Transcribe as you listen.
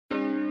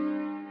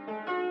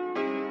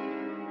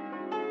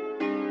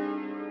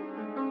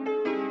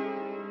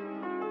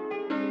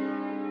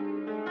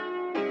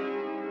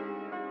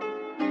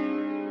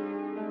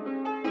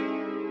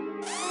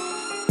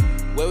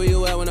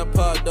when I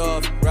popped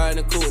off,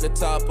 riding the coupe with the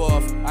top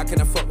off. I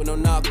cannot fuck with no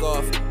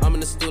knockoff. I'm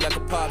in the stool like a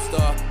pop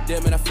star.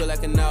 Damn it, I feel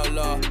like an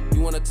outlaw. You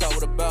wanna talk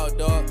what about,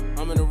 dog?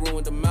 I'm in the room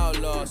with the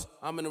outlaws.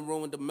 I'm in the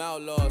room with the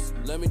outlaws.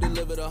 Let me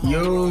deliver the home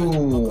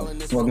Yo,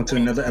 welcome to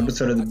another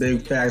episode of the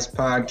Big Facts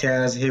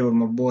Podcast. Here with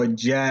my boy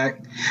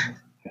Jack.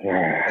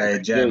 Hey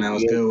Jack, man,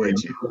 what's good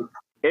with you?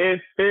 It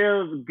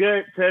feels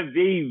good to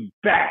be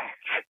back.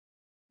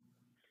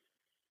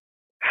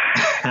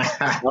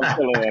 I'm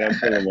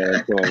chilling,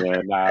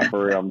 man. Nah,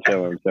 for real, I'm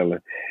chilling.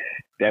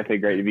 Definitely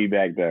great to be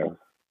back, though.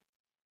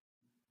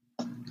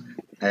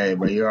 Hey,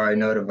 but you already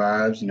know the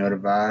vibes.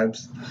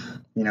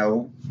 You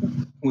know,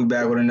 we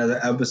back with another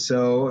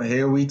episode.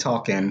 Here we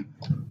talking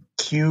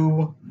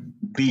QBs.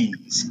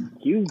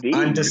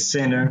 Under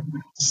center,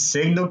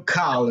 signal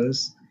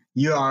collars.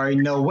 You already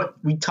know what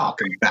we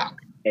talking about.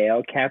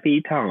 El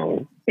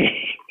Capitan.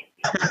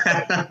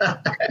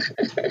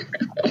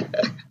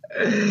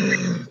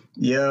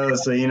 Yo,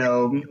 so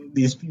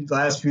these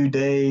last few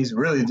days,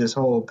 really this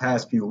whole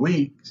past few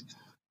weeks,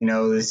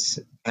 this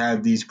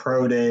had these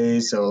pro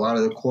days. So a lot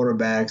of the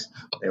quarterbacks,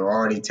 they were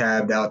already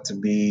tabbed out to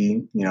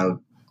be,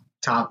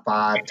 top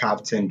 5,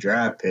 top 10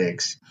 draft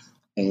picks.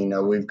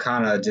 And, we've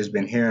kind of just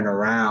been hearing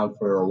around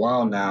for a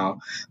while now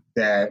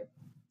that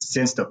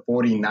since the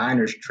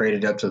 49ers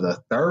traded up to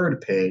the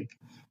 3rd pick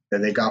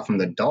that they got from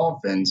the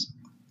Dolphins,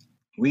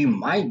 we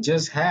might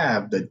just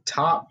have the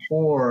top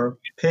 4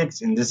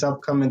 picks in this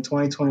upcoming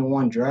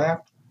 2021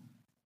 draft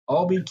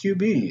all be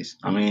QBs.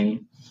 I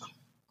mean,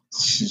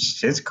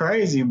 it's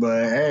crazy,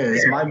 but hey,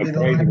 this might be the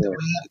one that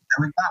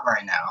we got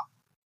right now.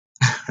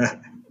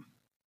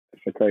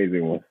 It's a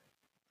crazy one.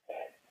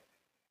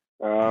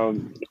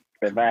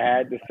 If I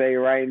had to say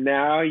right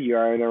now, you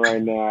already know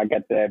right now, I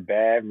got that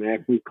bad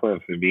man from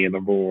Clemson being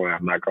number 1.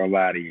 I'm not going to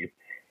lie to you.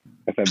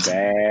 That's a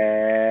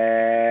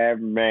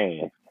bad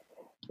man.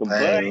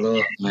 Hey,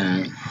 look,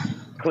 man.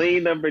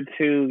 Clean number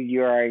 2,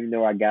 you already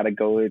know I got to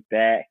go with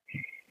that.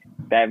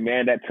 That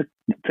man that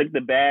took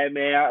the bad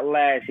man out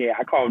last year,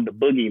 I call him the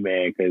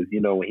boogeyman because,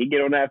 when he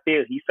get on that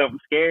field, he's something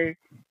scary.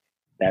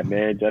 That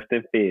man,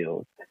 Justin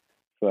Fields.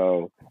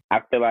 So I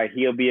feel like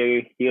he'll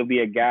be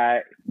a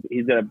guy.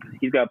 He's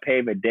gonna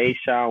pave a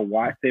Deshaun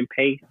Watson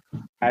pace.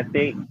 I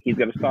think he's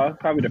gonna start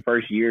probably the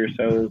first year or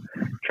so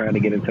trying to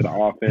get into the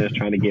offense,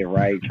 trying to get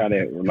right, trying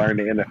to learn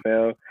the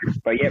NFL.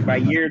 But yet by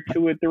year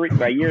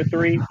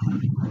 3,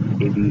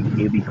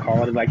 he'll be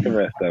calling like the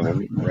rest of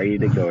them, ready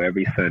to go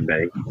every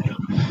Sunday.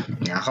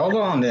 Now hold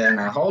on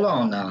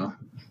now.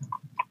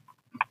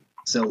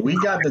 So we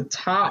got the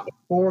top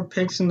 4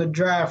 picks in the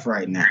draft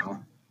right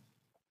now.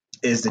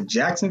 Is the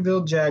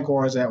Jacksonville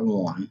Jaguars at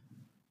 1.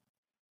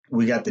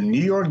 We got the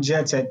New York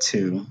Jets at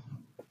 2.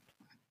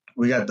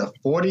 We got the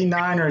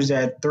 49ers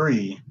at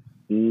 3.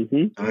 Mm-hmm.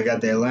 And we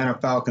got the Atlanta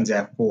Falcons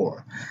at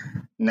 4.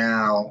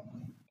 Now,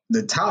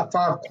 the top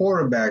 5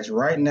 quarterbacks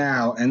right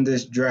now in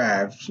this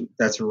draft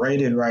that's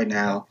rated right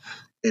now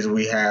is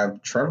we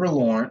have Trevor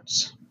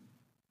Lawrence.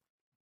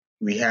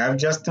 We have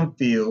Justin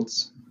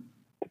Fields.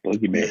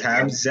 We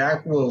have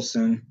Zach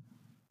Wilson.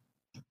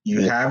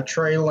 You have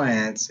Trey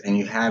Lance, and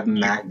you have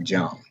Mac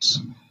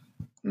Jones.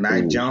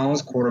 Mac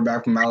Jones,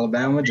 quarterback from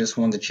Alabama, just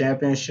won the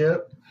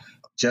championship.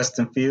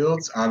 Justin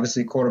Fields,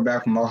 obviously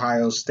quarterback from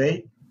Ohio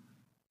State.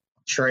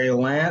 Trey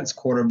Lance,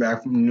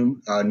 quarterback from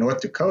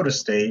North Dakota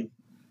State.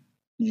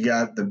 You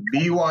got the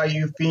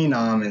BYU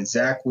Phenom and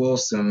Zach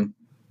Wilson.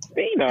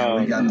 And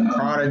we got the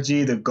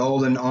prodigy, the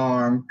golden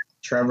arm,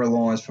 Trevor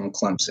Lawrence from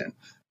Clemson.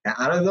 Now,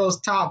 out of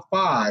those top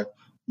 5,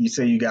 you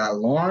say you got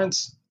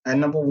Lawrence at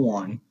number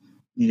 1.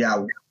 You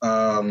got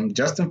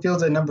Justin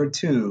Fields at number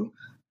 2.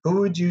 Who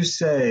would you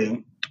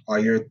say are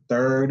your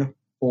 3rd,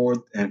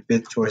 4th, and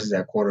 5th choices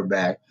at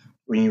quarterback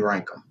when you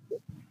rank them?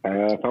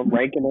 If I'm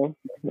ranking them,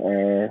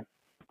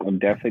 I'm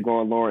definitely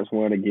going Lawrence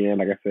 1 again.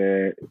 Like I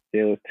said,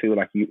 Fields 2,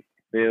 like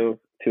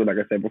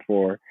I said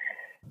before.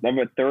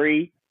 Number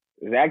 3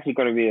 is actually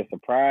going to be a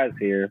surprise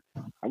here.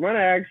 I'm going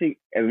to actually,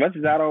 as much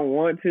as I don't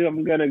want to,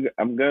 I'm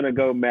gonna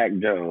go Mac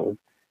Jones.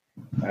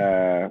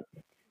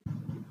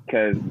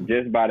 Because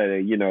just by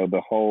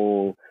the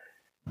whole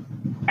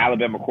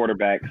Alabama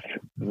quarterbacks,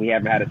 we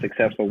haven't had a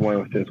successful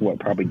one since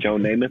probably Joe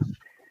Namath.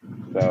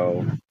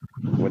 So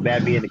with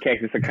that being the case,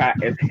 it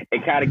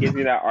kind of gives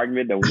me that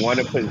argument to want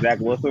to put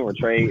Zach Wilson or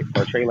Trey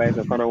Lance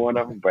in front of one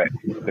of them. But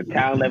the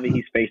talent level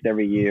he's faced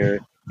every year,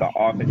 the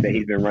offense that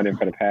he's been running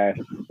for the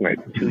past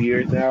 2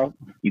 years now,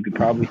 you could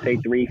probably say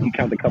 3 if you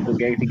count the couple of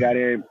games he got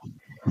in.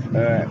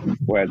 As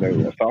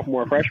a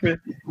sophomore or freshman,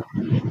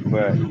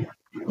 but.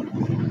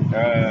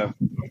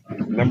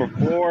 Number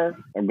 4,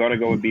 I'm going to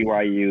go with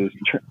BYU's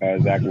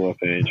Zach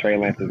Wilson. Trey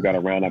Lance has got to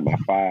round up my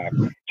 5.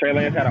 Trey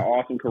Lance had an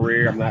awesome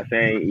career. I'm not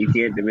saying you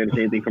can't diminish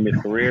anything from his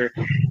career,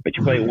 but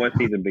you played 1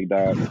 season, big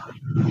dog.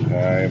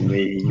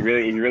 You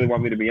really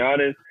want me to be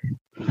honest?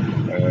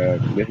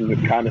 This is the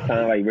kind of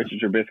time like Richard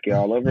Trubisky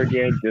all over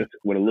again, just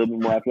with a little bit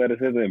more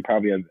athleticism and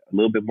probably a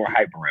little bit more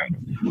hype around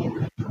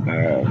him.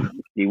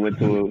 He went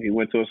to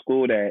a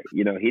school that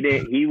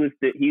he was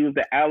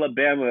the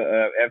Alabama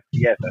of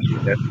FCS.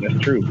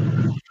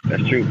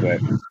 That's true. But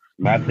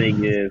My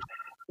thing is,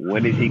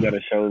 when is he going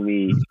to show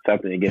me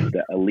something against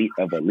the elite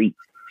of elite?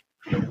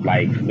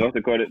 Like North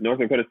Dakota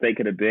State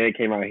could have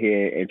came out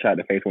here and tried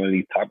to face one of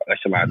these top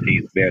echelon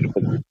teams, be able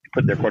to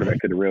put their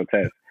quarterback to the real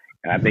test.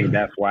 And I think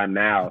that's why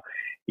now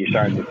you're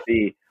starting to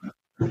see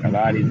a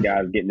lot of these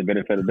guys getting the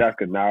benefit of that,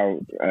 because now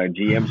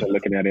GMs are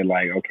looking at it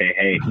like, okay,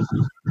 hey,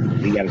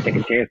 we got to take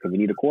a chance because we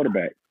need a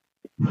quarterback.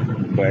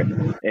 But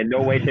in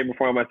no way, shape, or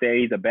form am I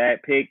saying he's a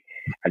bad pick.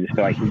 I just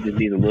feel like he just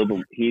needs a little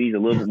bit. He needs a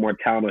little bit more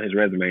talent on his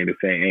resume to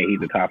say, hey,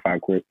 he's a top five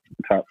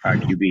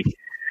QB.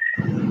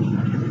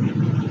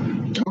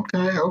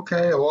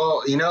 Okay.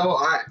 Well,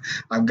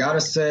 I've got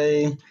to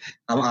say,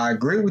 I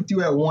agree with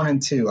you at 1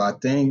 and 2. I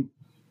think,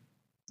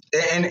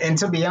 and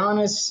to be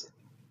honest,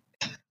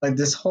 like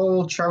this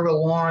whole Trevor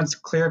Lawrence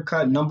clear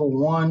cut number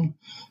 1,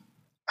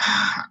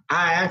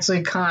 I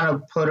actually kind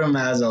of put him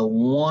as a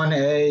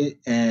 1A,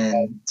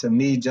 and to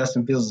me,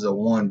 Justin Fields is a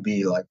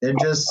 1B. Like they're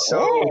just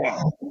so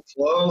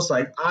close.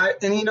 Like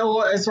and you know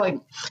what? It's like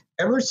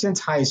ever since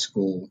high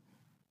school,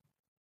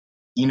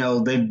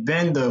 they've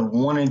been the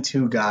 1 and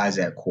 2 guys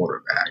at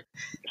quarterback.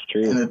 It's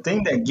true. And the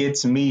thing that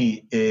gets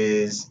me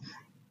is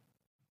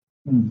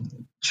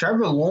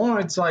Trevor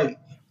Lawrence. Like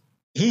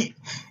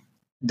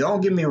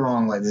don't get me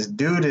wrong. Like this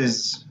dude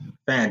is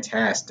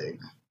fantastic.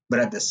 But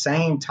at the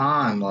same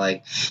time,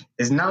 like,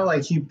 it's not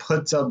like he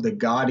puts up the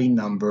gaudy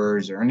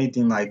numbers or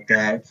anything like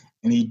that.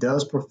 And he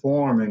does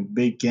perform in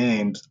big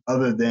games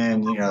other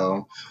than,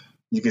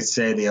 you could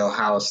say the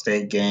Ohio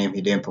State game, he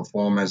didn't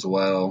perform as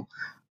well.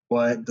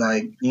 But,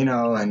 like,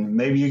 and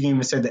maybe you can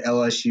even say the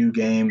LSU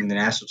game in the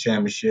national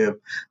championship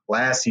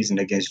last season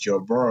against Joe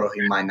Burrow,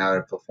 he might not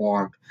have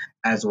performed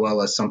as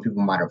well as some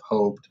people might have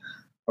hoped,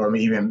 or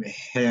even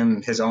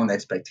his own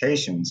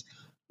expectations.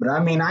 But,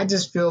 I mean, I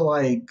just feel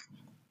like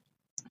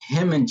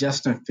him and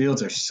Justin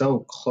Fields are so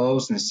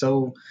close and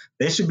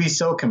they should be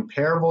so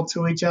comparable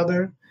to each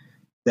other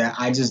that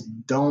I just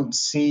don't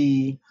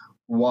see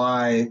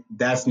why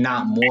that's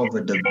not more of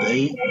a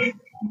debate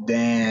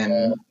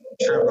than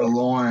Trevor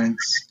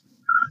Lawrence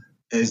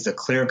is the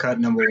clear-cut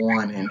number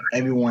 1 and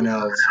everyone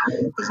else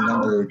is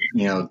number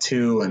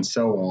 2 and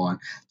so on.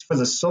 For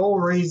the sole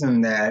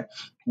reason that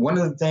one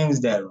of the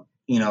things that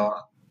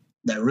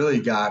that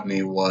really got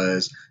me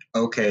was,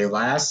 okay,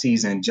 last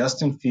season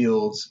Justin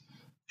Fields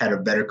had a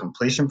better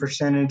completion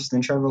percentage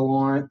than Trevor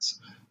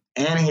Lawrence,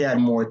 and he had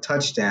more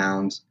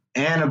touchdowns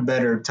and a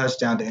better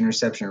touchdown to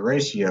interception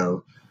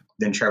ratio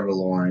than Trevor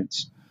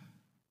Lawrence.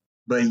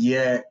 But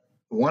yet,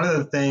 one of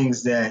the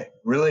things that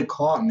really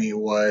caught me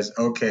was,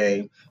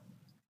 okay,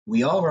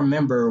 we all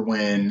remember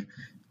when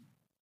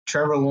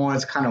Trevor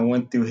Lawrence kind of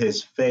went through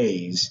his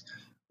phase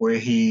where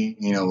he,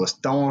 was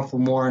throwing for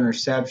more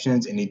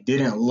interceptions and he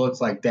didn't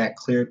look like that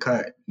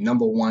clear-cut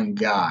number 1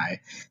 guy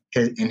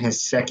in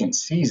his second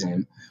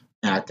season.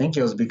 And I think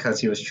it was because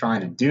he was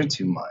trying to do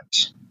too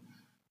much.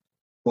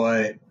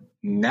 But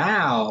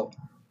now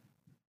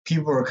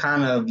people are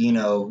kind of,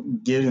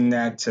 giving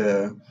that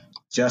to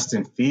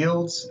Justin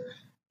Fields.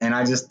 And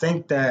I just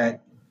think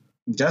that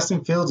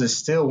Justin Fields is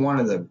still one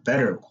of the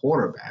better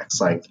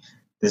quarterbacks. Like,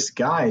 this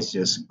guy is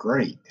just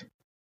great.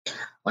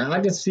 Like,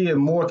 I could see a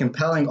more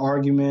compelling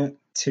argument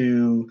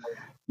to,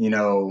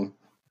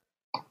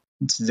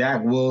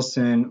 Zach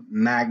Wilson,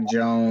 Mac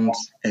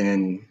Jones,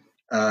 and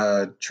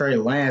Trey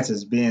Lance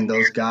as being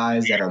those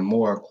guys that are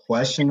more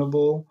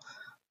questionable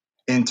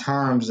in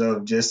terms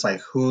of just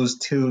like who's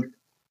 2,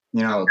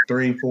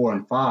 3, 4,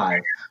 and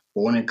 5.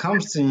 But when it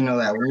comes to,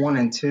 that 1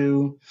 and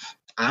 2,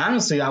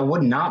 honestly, I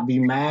would not be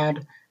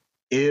mad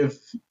if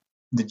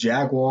the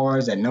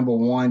Jaguars at number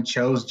 1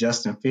 chose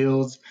Justin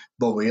Fields,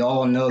 but we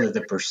all know that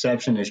the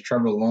perception is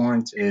Trevor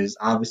Lawrence is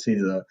obviously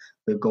the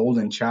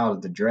golden child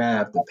of the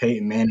draft, the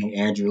Peyton Manning,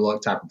 Andrew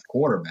Luck type of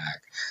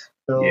quarterback.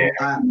 So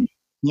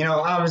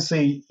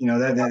obviously,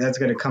 that's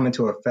going to come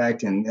into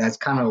effect, and that's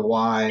kind of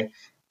why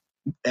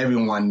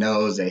everyone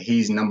knows that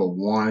he's number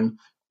 1.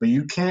 But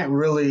you can't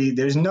really –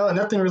 there's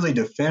nothing really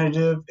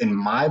definitive in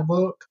my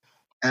book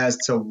as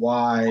to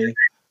why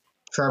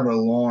Trevor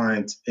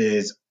Lawrence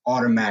is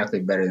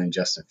automatically better than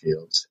Justin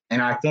Fields.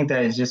 And I think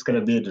that it's just going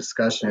to be a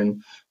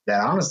discussion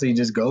that honestly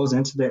just goes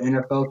into their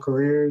NFL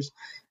careers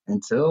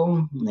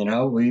until,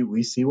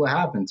 we see what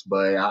happens.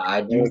 But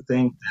I do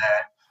think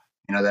that,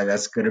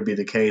 that's going to be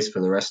the case for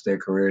the rest of their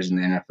careers in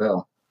the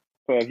NFL.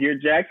 So if you're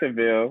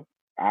Jacksonville,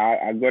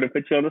 I'm going to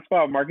put you on the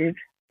spot, Marcus.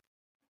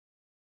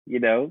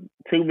 2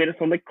 minutes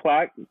on the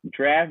clock,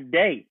 draft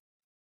day.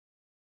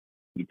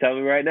 You tell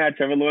me right now,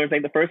 Trevor Lawrence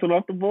ain't the first one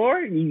off the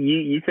board?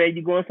 You say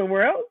you going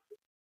somewhere else?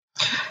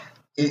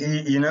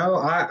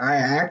 I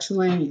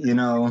actually,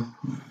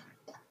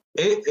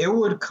 it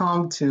would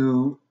come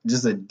to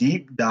just a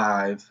deep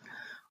dive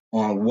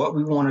on what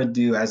we want to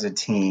do as a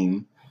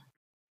team.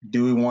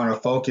 Do we want to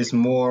focus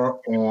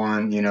more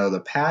on,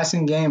 the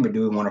passing game, or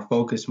do we want to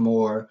focus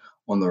more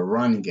on the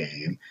run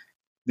game?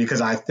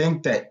 Because I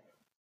think that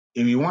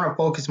if you want to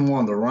focus more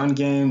on the run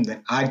game,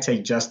 then I'd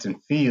take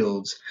Justin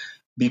Fields,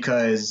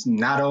 because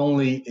not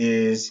only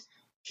is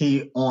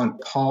he on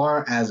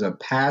par as a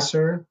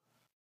passer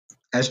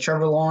as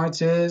Trevor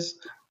Lawrence is,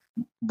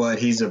 but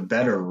he's a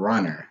better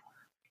runner.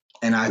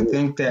 And I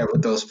think that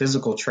with those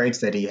physical traits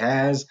that he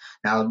has,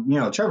 now,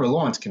 Trevor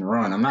Lawrence can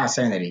run. I'm not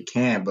saying that he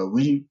can't, but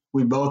we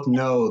both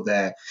know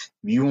that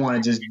if you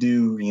want to just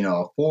do,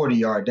 a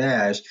 40-yard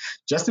dash,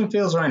 Justin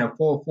Fields running a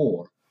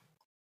 4.4.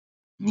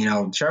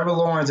 Trevor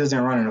Lawrence isn't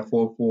running a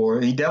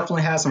 4.4. He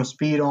definitely has some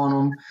speed on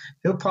him.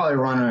 He'll probably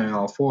run a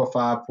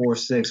 4.5,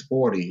 4.6,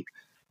 40.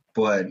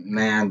 But,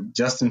 man,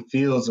 Justin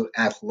Fields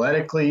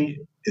athletically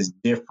is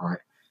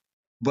different.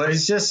 But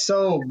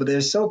they're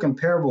so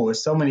comparable with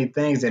so many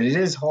things that it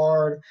is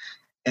hard.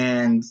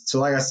 And so,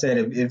 like I said,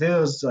 if it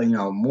was,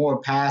 more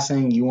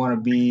passing, you want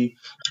to be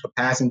a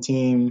passing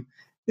team,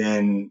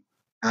 then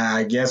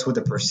I guess with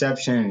the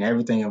perception and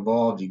everything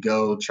involved, you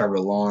go Trevor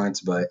Lawrence.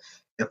 But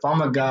if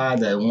I'm a guy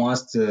that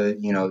wants to,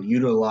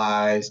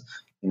 utilize,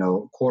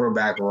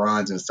 quarterback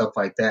runs and stuff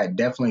like that,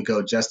 definitely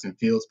go Justin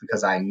Fields,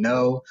 because I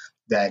know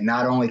that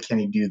not only can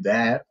he do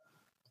that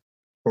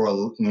for,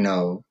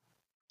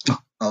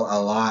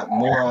 a lot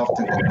more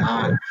often than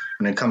not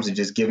when it comes to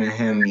just giving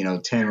him,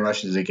 10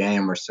 rushes a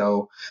game or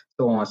so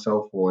on and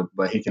so forth.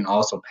 But he can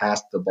also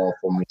pass the ball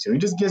for me too. He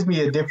just gives me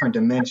a different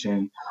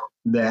dimension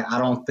that I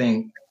don't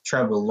think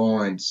Trevor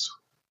Lawrence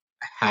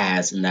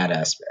has in that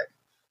aspect.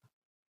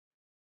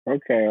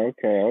 Okay.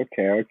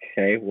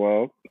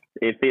 Well,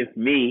 if it's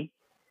me,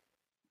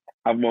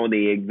 I'm on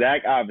the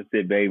exact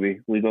opposite, baby.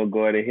 We're going to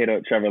go ahead and hit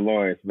up Trevor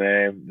Lawrence,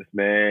 man. This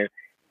man,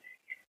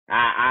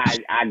 I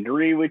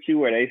agree with you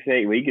where you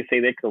can say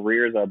their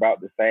careers are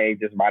about the same,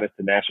 just minus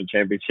the national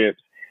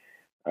championships.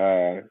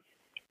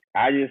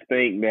 I just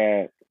think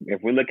that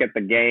if we look at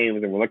the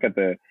games and we look at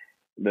the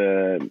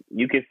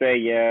you can say,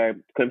 yeah,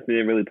 Clemson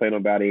didn't really play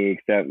nobody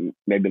except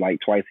maybe like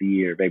twice a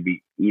year,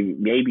 maybe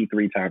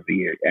 3 times a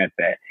year at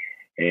that.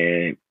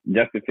 And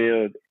Justin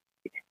Fields,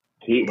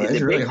 but it's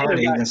really hard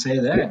to even say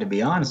that, to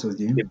be honest with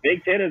you. The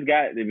Big Ten has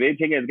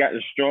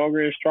gotten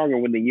stronger and stronger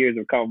when the years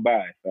have come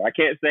by. So I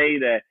can't say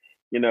that,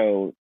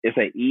 it's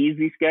an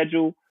easy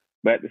schedule,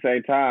 but at the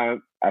same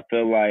time, I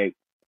feel like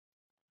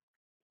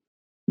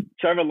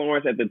Trevor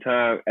Lawrence at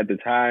the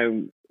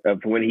time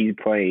of when he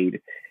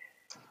played,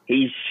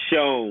 he's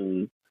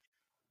shown,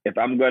 if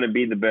I'm going to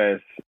be the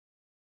best,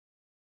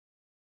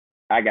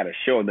 I got to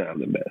show that I'm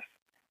the best.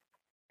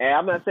 And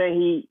I'm not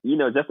saying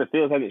Justin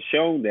Fields hasn't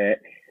shown that,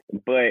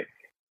 but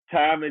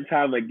time and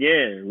time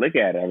again, look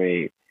at it. I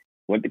mean,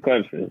 went to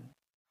Clemson,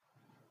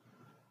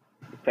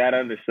 sat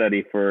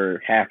understudy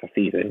for half a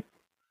season,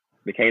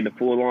 became the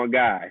full-on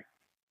guy,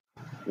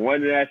 won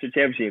the national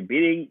championship,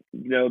 beating,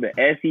 the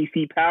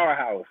SEC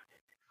powerhouse,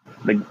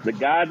 the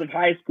gods of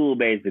high school,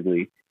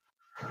 basically,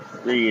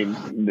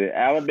 the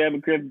Alabama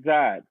Crimson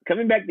Tide.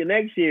 Coming back the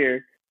next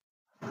year,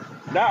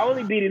 not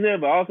only beating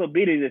them, but also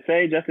beating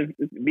Justin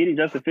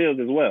Fields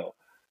as well.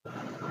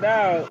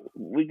 Now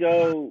we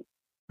go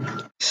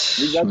to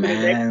the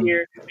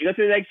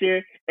next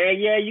year,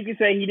 and yeah, you can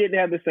say he didn't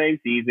have the same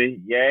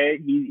season. Yeah,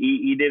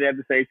 he didn't have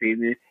the same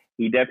season.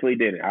 He definitely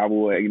didn't. I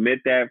will admit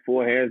that,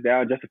 full hands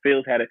down. Justin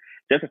Fields,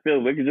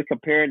 we can just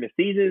comparing the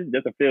seasons.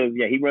 Justin Fields,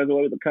 yeah, he runs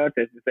away with the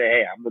contest and say,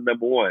 hey, I'm the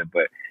number one.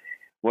 But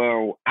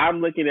when I'm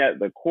looking at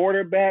the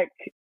quarterback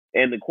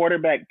and the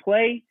quarterback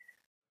play,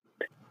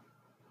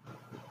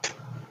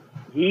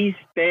 he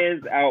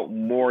stands out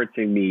more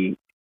to me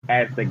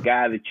as the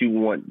guy that you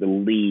want to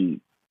lead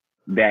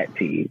that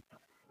team.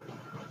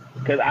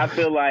 Because I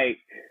feel like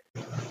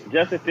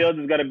Justin Fields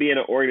is going to be in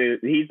an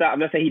organization. I'm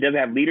not saying he doesn't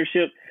have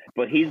leadership,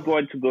 but he's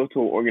going to go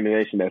to an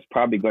organization that's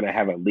probably going to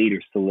have a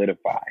leader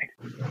solidified.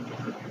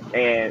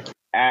 And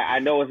I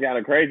know it's kind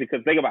of crazy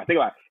because think about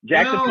it.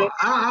 Jacksonville.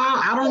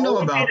 I don't know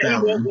about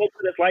that one.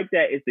 It's like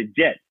that. It's the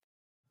Jets.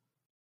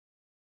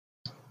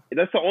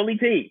 That's the only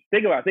team.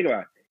 Think about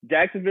it.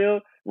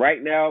 Jacksonville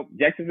right now.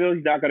 Jacksonville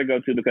he's not going to go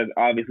to because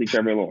obviously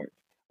Trevor Lawrence.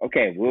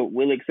 Okay,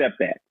 we'll accept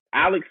that.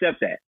 I'll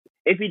accept that.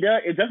 If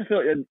Justin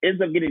Fields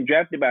ends up getting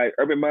drafted by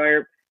Urban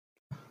Meyer,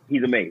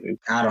 he's amazing.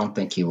 I don't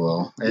think he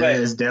will. It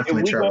is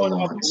definitely Trevor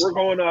Lawrence. We're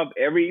going off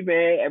every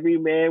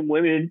man,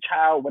 women,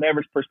 child,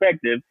 whatever's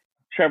perspective.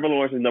 Trevor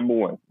Lawrence is number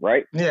one,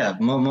 right? Yeah,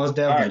 most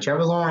definitely. Right.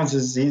 Trevor Lawrence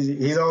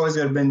he's always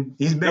been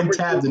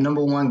tabbed the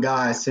number one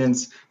guy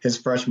since his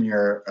freshman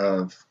year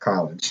of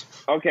college.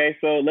 Okay,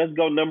 so let's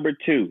go number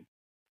 2.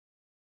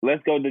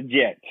 Let's go to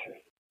Jets.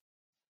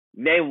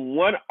 Name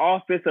one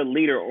offensive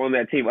leader on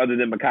that team other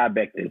than Mekhi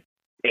Becton.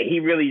 And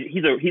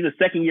he's a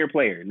second year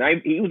player.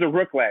 He was a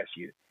rook last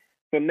year.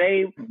 So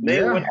name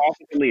one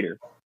offensive leader.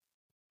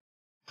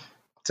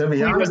 To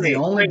be honest, the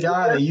only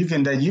guy that you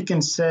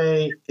can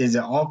say is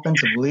an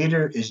offensive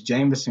leader is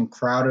Jamison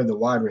Crowder, the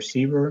wide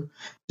receiver,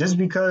 just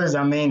because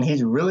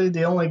he's really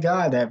the only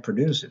guy that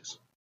produces.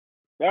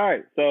 All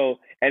right, so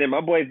and then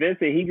my boy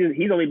Vincent,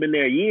 he's only been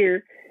there a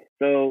year,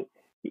 so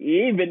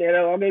he ain't been there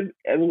that long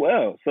as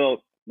well. So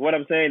what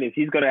I'm saying is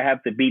he's gonna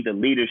have to be the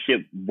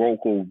leadership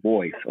vocal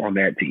voice on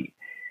that team.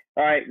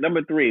 All right,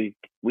 number 3,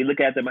 we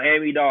look at the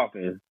Miami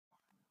Dolphins.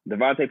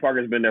 Devontae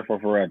Parker's been there for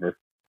forever.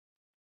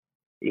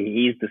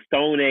 He's the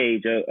stone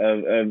age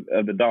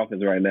of the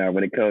Dolphins right now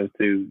when it comes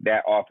to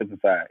that offensive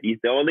side. He's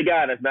the only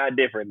guy that's not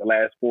different in the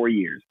last 4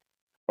 years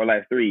or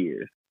last 3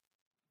 years.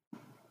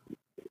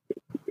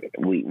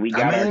 We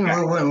got I mean,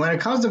 our when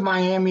it comes to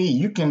Miami,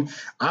 you can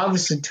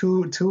obviously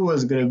Tua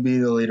is going to be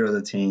the leader of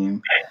the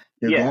team.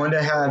 You're going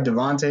to have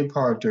Devontae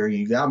Parker.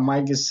 You got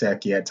Mike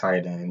Gesicki at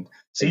tight end,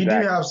 so you do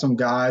have some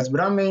guys.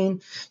 But I mean,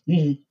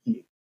 in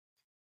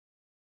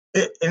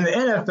the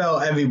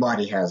NFL,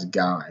 everybody has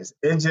guys.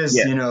 It just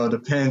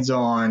depends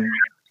on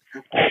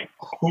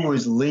who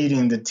is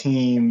leading the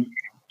team.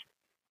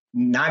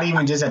 Not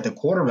even just at the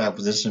quarterback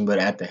position, but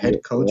at the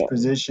head coach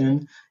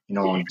position.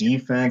 On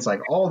defense,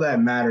 like all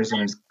that matters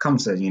when it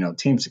comes to,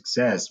 team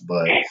success.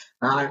 But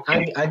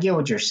I get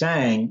what you're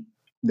saying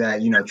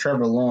that,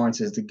 Trevor Lawrence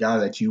is the guy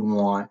that you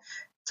want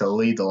to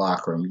lead the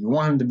locker room. You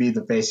want him to be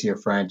the face of your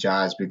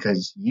franchise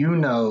because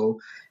and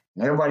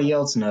everybody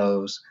else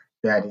knows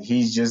that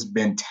he's just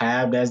been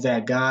tabbed as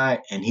that guy,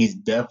 and he's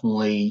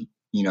definitely,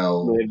 he's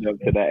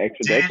definitely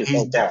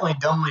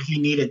done what he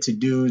needed to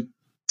do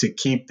to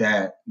keep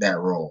that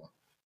role.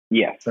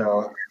 Yeah.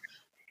 So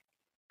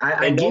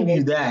I give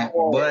you that,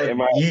 but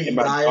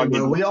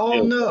we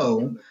all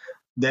know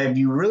that if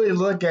you really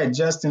look at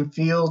Justin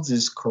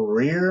Fields'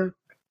 career,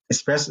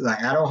 especially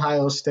like at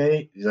Ohio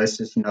State, let's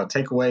just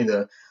take away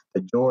the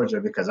Georgia,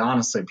 because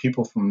honestly,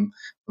 people from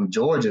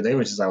Georgia, they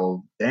were just like,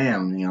 well,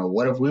 damn,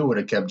 what if we would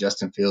have kept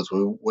Justin Fields?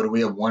 Would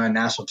we have won a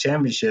national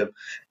championship?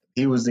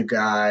 He was the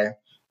guy,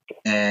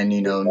 and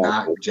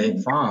not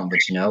Jake Fromm, but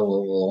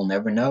we'll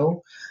never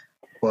know.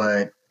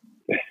 But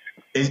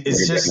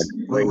it's just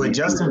with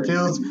Justin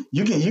Fields,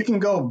 you can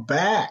go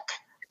back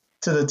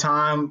to the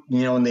time,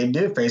 when they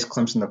did face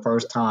Clemson the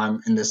first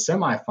time in the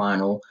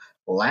semifinal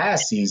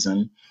last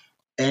season,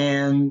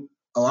 and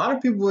a lot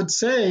of people would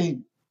say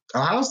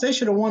Ohio State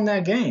should have won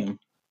that game.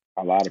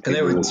 A lot of people.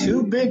 There were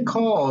two big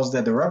calls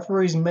that the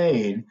referees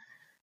made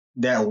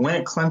that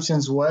went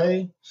Clemson's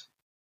way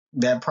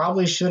that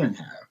probably shouldn't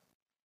have.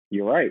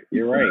 You're right.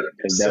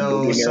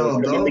 So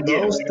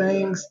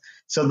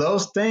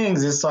those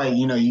things, it's like,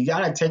 you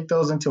got to take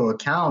those into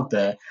account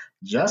that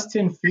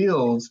Justin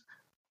Fields,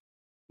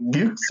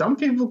 some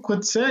people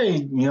could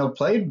say,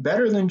 played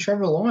better than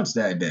Trevor Lawrence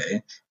that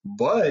day.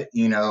 But,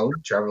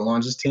 Trevor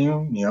Lawrence's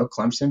team,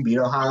 Clemson beat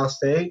Ohio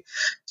State.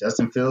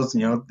 Justin Fields,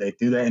 they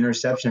threw that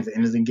interception at the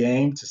end of the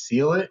game to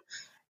seal it.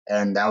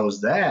 And that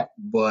was that.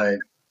 But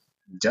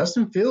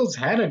Justin Fields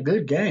had a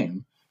good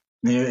game.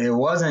 It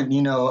wasn't,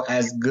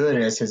 as good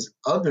as his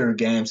other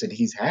games that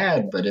he's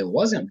had, but it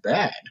wasn't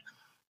bad.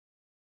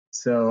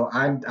 So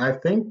I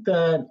think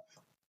that,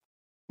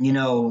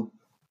 and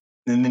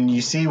then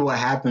you see what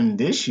happened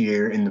this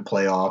year in the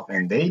playoff,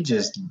 and they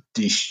just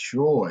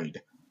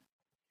destroyed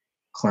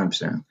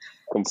Clemson.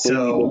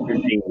 So,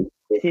 with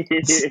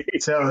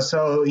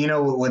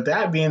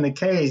that being the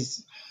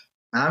case,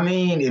 I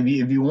mean,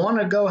 if you want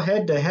to go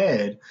head to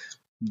head,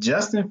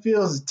 Justin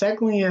Fields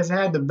technically has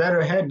had the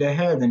better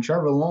head-to-head than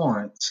Trevor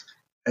Lawrence,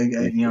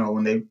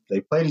 when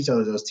they played each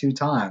other those two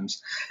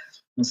times.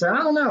 And so I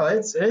don't know.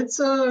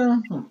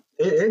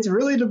 It's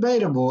really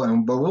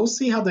debatable, but we'll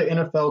see how the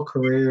NFL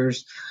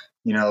careers,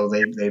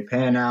 they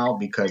pan out,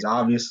 because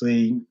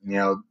obviously,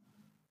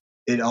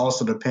 it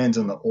also depends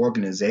on the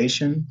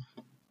organization.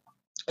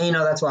 And,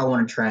 that's what I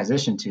want to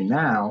transition to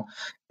now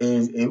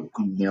is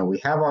we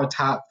have our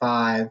top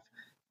 5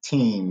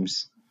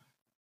 teams.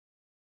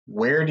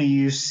 Where do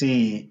you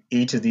see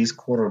each of these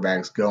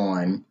quarterbacks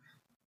going,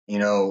 in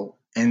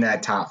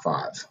that top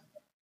 5?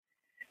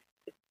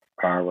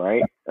 All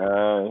right.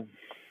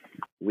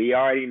 We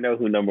already know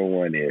who number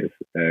 1 is.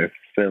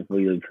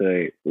 Simply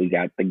put, we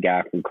got the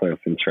guy from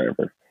Clemson,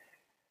 Trevor.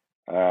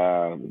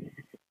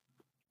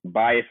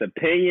 Biased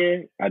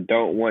opinion, I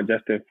don't want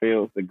Justin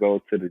Fields to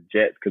go to the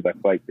Jets because I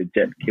feel like the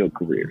Jets kill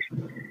careers.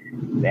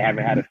 They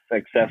haven't had a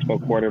successful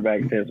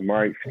quarterback since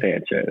Mark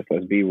Sanchez.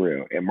 Let's be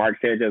real. And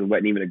Mark Sanchez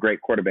wasn't even a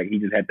great quarterback. He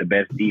just had the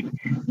best defense,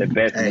 the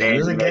best. Hey, he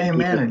was a game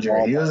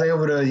manager. He was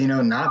able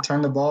to, not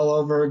turn the ball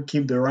over,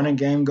 keep the running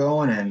game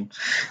going, and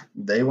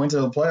they went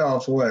to the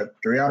playoffs. What,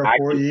 3 out of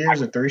 4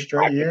 years or 3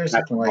 straight years,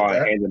 something like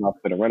that. Handing off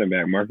to the running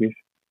back, Marcus.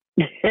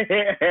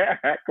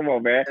 Come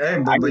on, man. Hey,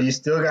 but you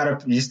still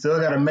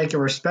gotta make it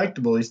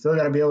respectable. You still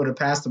gotta be able to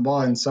pass the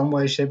ball in some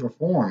way, shape, or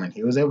form, and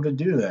he was able to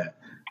do that.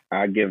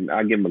 I give him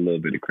a little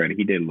bit of credit.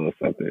 He did a little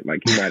something.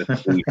 Like, he might have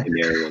squeezed in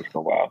there once in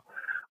a while.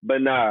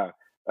 But nah,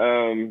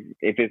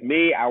 if it's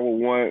me, I would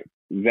want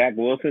Zach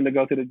Wilson to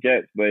go to the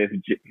Jets. But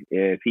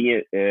if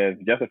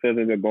Justin Fields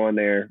is going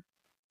there,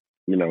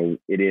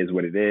 it is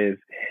what it is.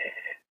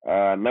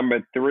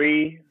 Number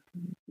 3,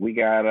 we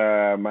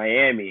got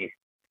Miami.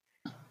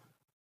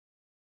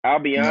 I'll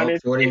be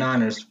honest.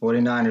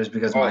 49ers,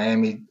 because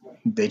Miami,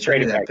 they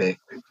traded that pick.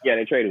 Yeah,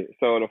 they traded it.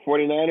 So the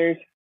 49ers,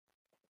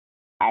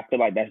 I feel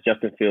like that's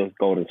Justin Fields'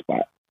 golden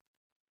spot.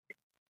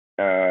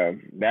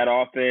 That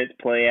offense,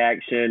 play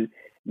action,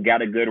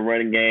 got a good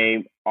running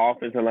game.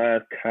 Offensive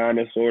line's kind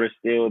of sort of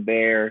still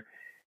there.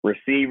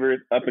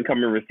 Receivers,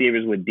 up-and-coming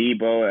receivers with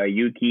Debo,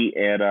 Yuki,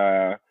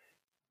 and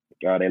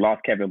they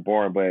lost Kevin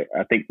Bourne, but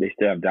I think they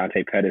still have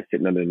Dante Pettis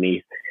sitting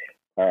underneath.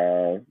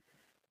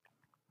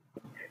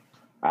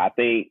 I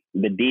think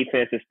the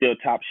defense is still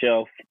top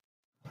shelf.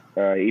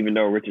 Even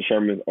though Richard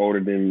Sherman is older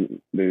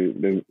than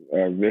the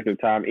rest of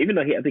the time, even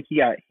though I think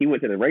he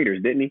went to the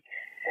Raiders, didn't he?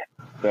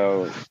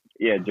 So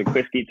yeah,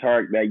 Jaquiski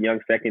Tartt, that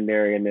young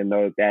secondary, and then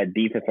that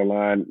defensive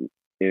line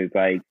is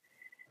like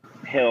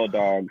hell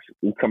dogs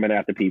coming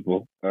after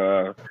people.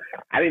 I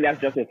think that's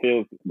Justin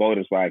Fields'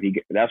 bonus wise.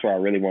 That's where I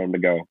really want him to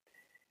go.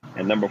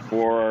 And number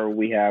 4,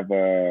 we have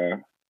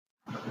you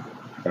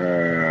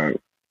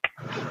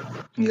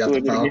got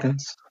the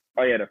Falcons.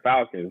 Oh yeah, the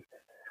Falcons.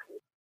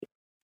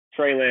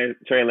 Trey Lance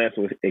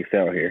will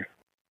excel here.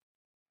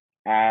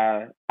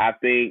 I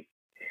think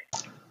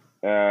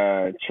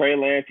Trey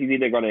Lance, he's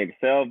either going to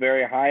excel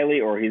very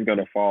highly or he's going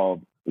to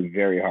fall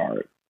very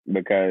hard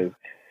because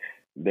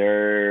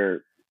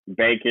they're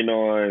banking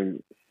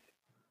on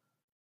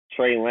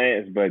Trey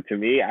Lance. But to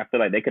me, I feel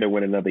like they could have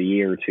won another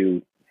year or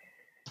two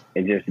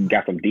and just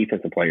got some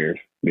defensive players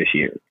this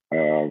year.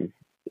 I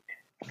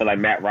feel like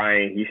Matt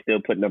Ryan, he's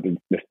still putting up the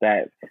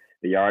stats,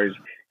 the yards.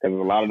 Because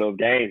a lot of those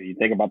games, you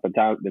think about the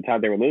time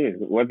they were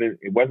losing,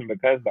 it wasn't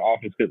because the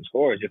offense couldn't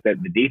score. It's just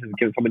that the defense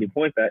gives so many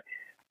points that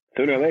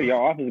sooner or later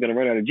your offense is going to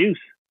run out of juice.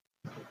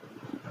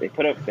 They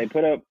put up.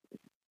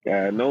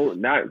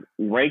 Not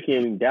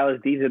ranking Dallas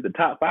defense at the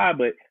top 5,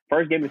 but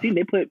first game of the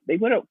season they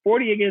put up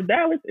 40 against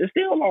Dallas and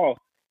still lost.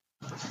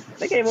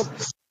 They gave up.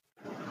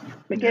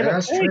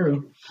 That's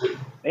true.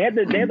 They had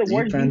the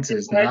worst defense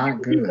is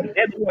not good.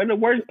 They had one of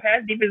the worst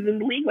pass defense in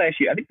the league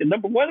last year. I think the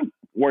number 1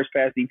 worst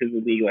pass defense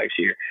in the league last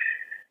year.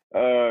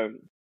 The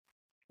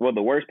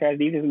worst pass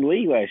defense in the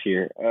league last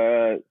year.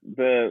 So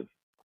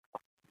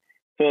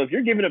if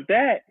you're giving up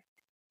that,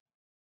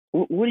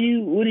 what do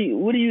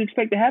you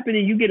expect to happen?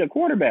 And you get a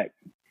quarterback.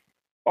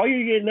 All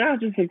you're getting now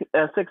is just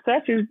a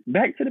successor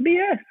back to the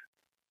BS.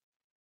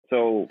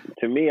 So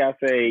to me, I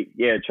say,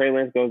 yeah, Trey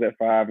Lance goes at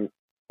 5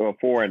 or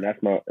 4, and that's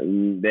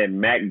then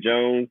Mac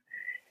Jones.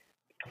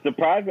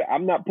 Surprisingly,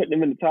 I'm not putting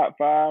him in the top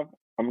 5.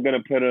 I'm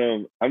gonna put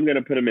him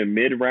in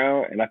mid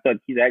round, and I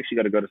thought he's actually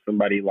gonna go to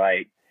somebody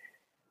like.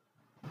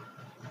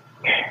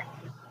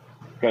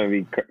 It's gonna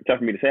be tough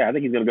for me to say. I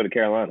think he's gonna go to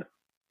Carolina.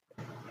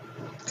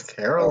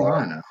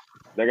 Carolina.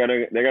 They're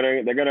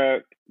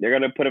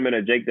gonna put him in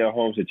a Jake Del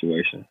Holmes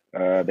situation.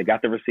 They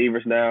got the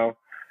receivers now.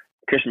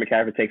 Christian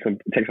McCaffrey takes some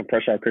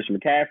pressure off Christian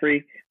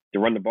McCaffrey to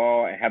run the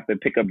ball and have to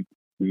pick up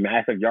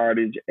massive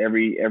yardage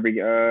every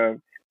year.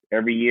 I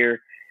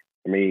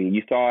mean,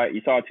 you saw it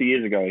 2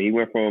 years ago. He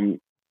went from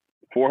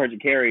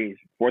 400 carries,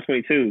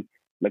 422.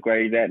 Look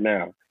where he's at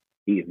now.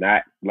 He's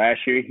not.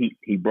 Last year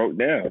he broke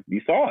down.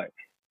 You saw it.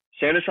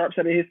 Shannon Sharp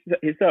said it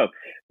himself.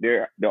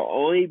 The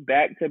only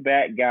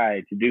back-to-back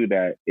guy to do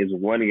that is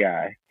one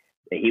guy,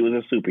 and he was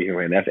a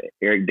superhero, and that's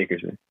Eric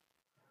Dickerson.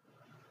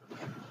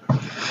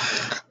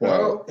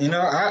 Well,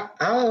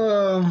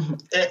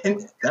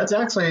 that's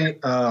actually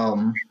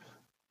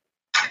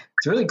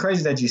it's really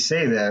crazy that you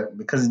say that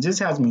because it just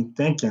has me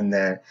thinking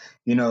that,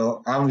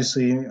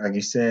 obviously, like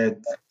you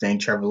said, I think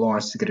Trevor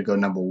Lawrence is going to go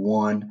number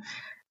 1.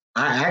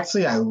 I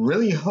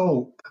really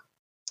hope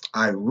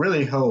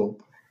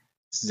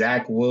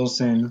Zach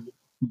Wilson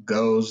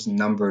goes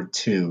number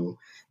 2,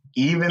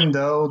 even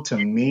though to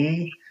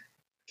me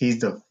he's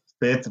the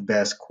 5th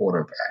best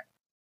quarterback.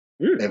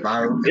 If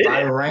I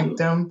ranked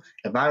them,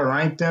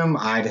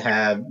 I'd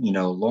have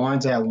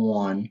Lawrence at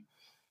 1,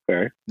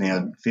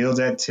 Fields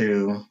at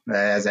 2,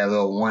 as that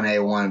little 1A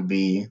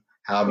 1B,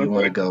 however you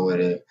want to go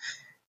with it.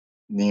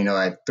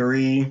 At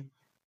 3,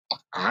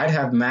 I'd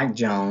have Mac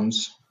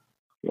Jones.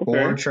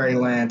 4 Trey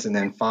Lance, and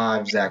then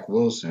 5 Zach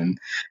Wilson.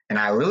 And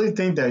I really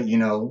think that,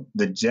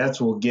 the Jets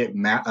will get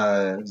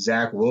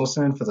Zach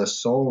Wilson for the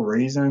sole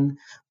reason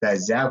that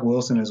Zach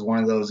Wilson is one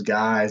of those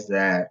guys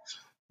that,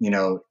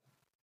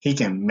 he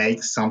can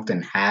make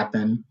something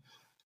happen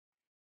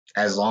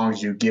as long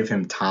as you give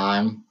him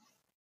time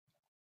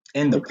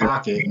in the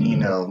pocket.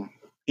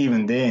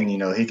 Even then,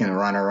 he can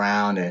run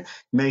around and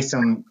make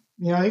some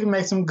he can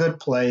make some good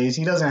plays.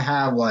 He doesn't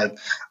have like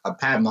a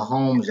Pat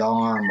Mahomes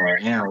arm or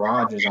Aaron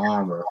Rodgers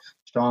arm or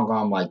strong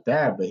arm like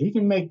that, but he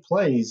can make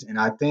plays. And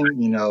I think,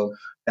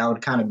 that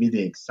would kind of be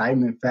the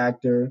excitement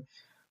factor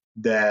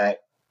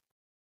that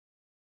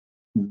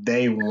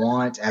they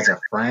want as a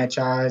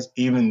franchise,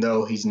 even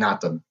though he's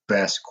not the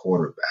best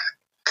quarterback.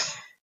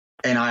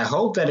 And I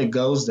hope that it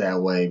goes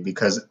that way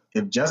because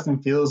if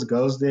Justin Fields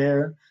goes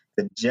there,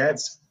 the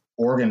Jets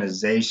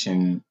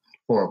organization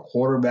for a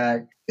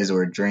quarterback is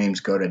where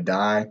dreams go to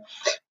die.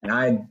 And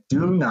I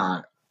do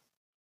not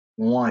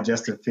want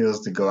Justin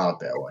Fields to go out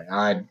that way.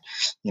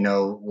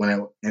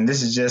 And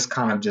this is just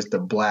kind of just a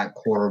black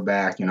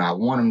quarterback. I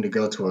want him to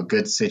go to a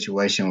good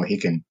situation where he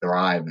can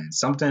thrive in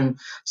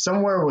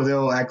somewhere where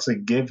they'll actually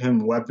give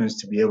him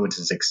weapons to be able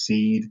to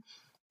succeed,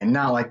 and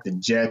not like the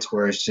Jets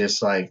where it's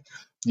just like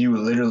you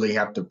literally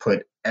have to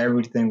put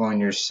everything on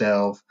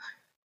yourself,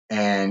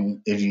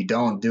 and if you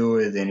don't do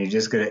it, then you're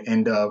just going to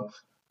end up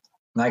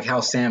like how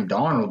Sam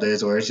Darnold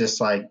is, where it's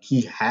just like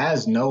he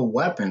has no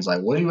weapons.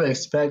 Like, what do you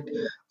expect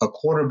a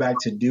quarterback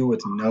to do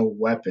with no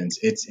weapons?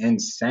 It's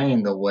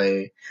insane the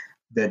way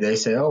that they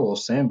say, oh, well,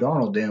 Sam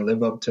Darnold didn't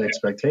live up to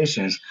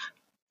expectations.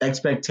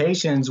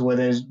 expectations where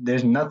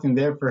there's nothing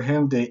there for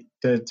him to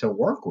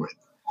work with.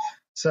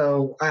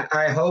 So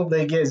I hope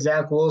they get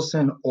Zach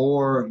Wilson,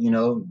 or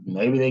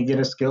maybe they get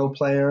a skill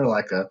player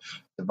like a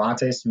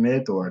Devontae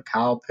Smith or a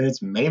Kyle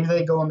Pitts. Maybe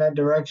they go in that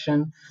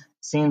direction.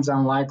 Seems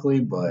unlikely,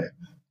 but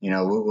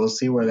we'll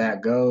see where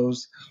that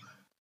goes.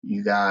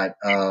 You got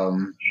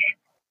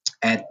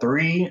at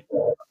 3,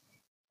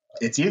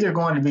 it's either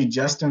going to be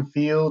Justin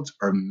Fields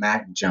or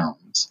Mac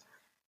Jones.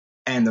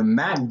 And the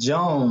Mac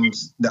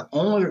Jones,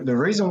 the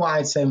reason why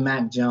I'd say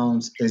Mac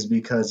Jones is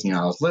because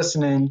I was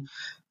listening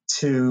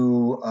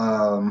to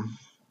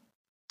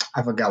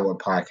I forgot what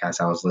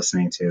podcast I was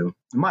listening to.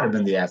 It might have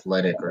been The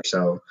Athletic or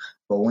so.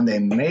 But when they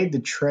made the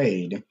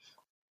trade,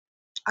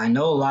 I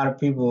know a lot of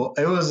people.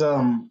 It was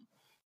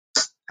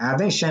I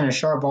think Shannon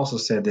Sharp also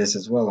said this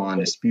as well on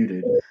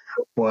Undisputed.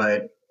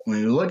 But when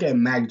you look at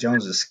Mac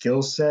Jones'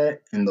 skill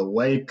set and the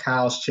way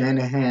Kyle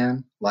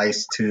Shanahan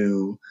likes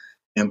to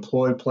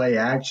employ play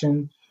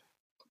action,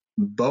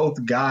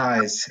 both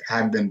guys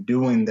have been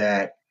doing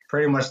that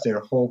pretty much their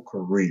whole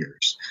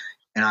careers.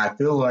 And I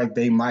feel like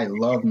they might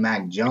love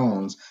Mac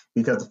Jones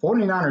because the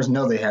 49ers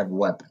know they have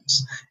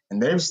weapons.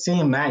 And they've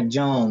seen Mac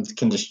Jones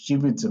can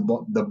distribute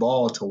the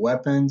ball to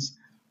weapons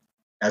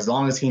as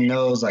long as he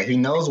knows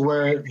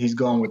where he's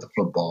going with the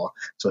football.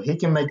 So he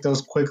can make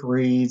those quick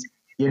reads,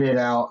 get it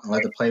out, and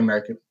let the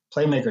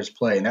playmakers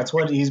play. And that's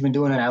what he's been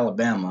doing in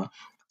Alabama.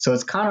 So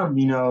it's kind of,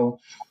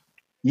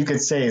 you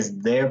could say is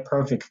their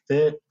perfect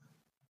fit.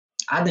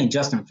 I think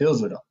Justin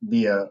Fields would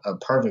be a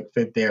perfect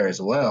fit there as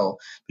well,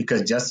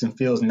 because Justin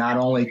Fields, not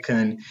only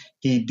can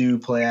he do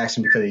play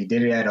action because he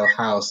did it at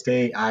Ohio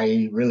State,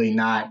 i.e. really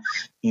not,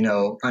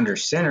 under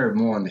center,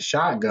 more in the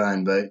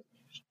shotgun, but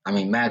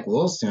Mac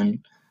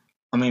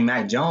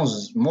Jones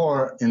is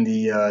more in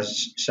the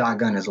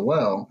shotgun as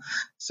well.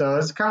 So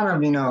it's kind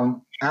of,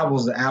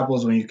 apples to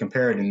apples when you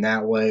compare it in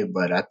that way.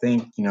 But I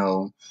think,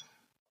 from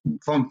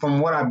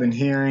what I've been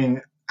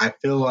hearing, I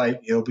feel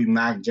like it'll be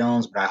Mac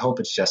Jones, but I hope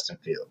it's Justin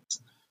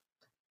Fields.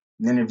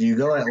 And then if you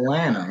go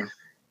Atlanta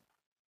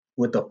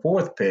with the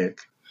 4th pick,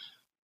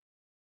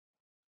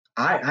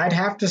 I'd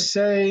have to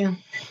say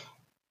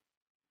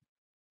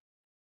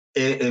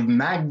if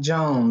Mac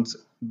Jones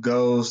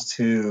goes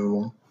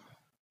to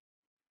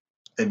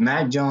the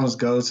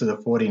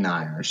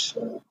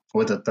 49ers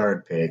with the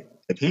 3rd pick,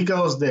 if he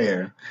goes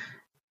there,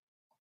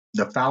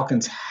 the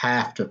Falcons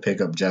have to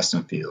pick up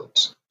Justin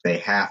Fields. They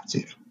have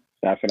to.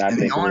 That's what I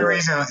think.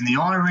 The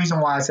only reason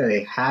why I say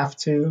they have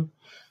to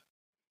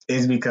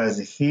is because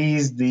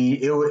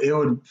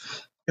it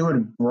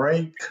would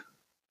break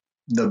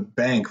the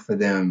bank for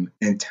them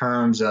in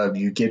terms of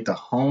you get the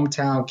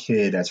hometown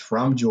kid that's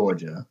from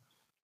Georgia.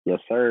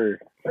 Yes, sir.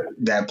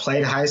 That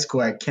played high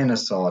school at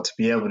Kennesaw to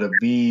be able to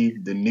be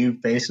the new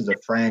face of the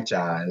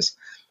franchise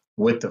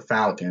with the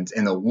Falcons.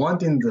 And the one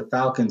thing the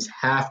Falcons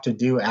have to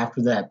do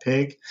after that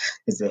pick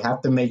is they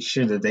have to make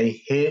sure that they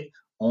hit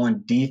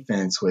on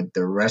defense with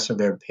the rest of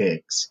their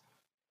picks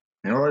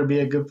in order to be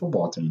a good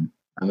football team.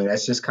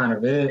 That's just kind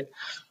of it.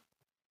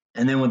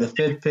 And then with the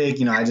 5th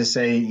pick, I just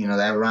say,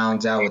 that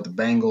rounds out with the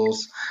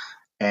Bengals.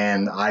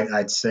 And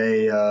I'd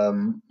say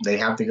they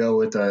have to go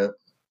with a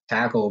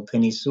tackle,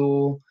 Penei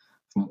Sewell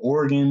from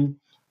Oregon.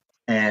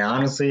 And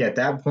honestly, at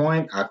that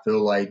point, I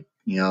feel like,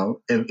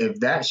 if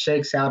that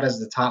shakes out as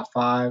the top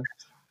 5,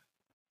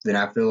 then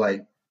I feel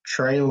like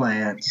Trey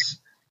Lance,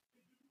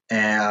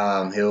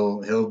 and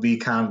he'll be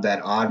kind of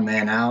that odd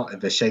man out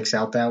if it shakes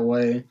out that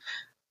way.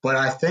 But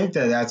I think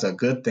that that's a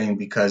good thing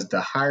because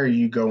the higher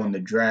you go in the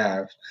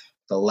draft,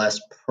 the less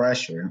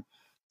pressure.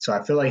 So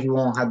I feel like he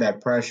won't have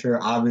that pressure.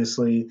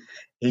 Obviously,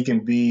 he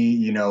can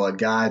be, a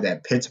guy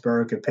that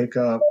Pittsburgh could pick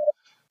up.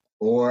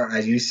 Or,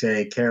 as you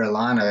say,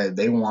 Carolina,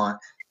 they want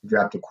to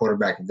draft a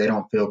quarterback. If they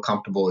don't feel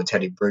comfortable with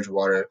Teddy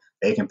Bridgewater,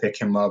 they can pick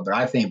him up. But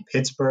I think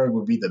Pittsburgh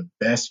would be the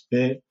best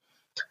fit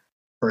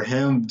for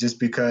him just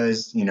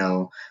because,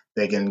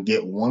 they can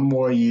get one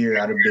more year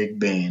out of Big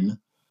Ben.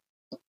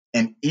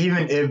 And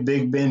even if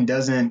Big Ben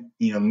doesn't,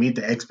 meet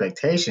the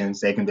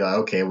expectations, they can be like,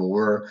 okay, well,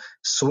 we're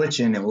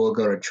switching and we'll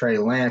go to Trey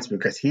Lance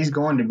because he's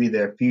going to be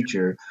their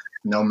future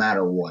no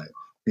matter what.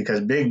 Because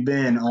Big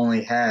Ben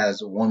only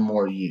has one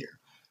more year.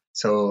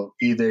 So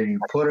either you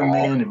put him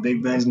in and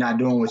Big Ben's not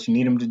doing what you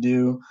need him to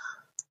do,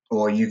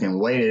 or you can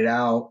wait it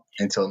out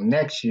until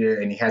next year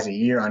and he has a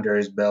year under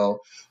his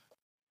belt.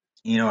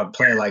 A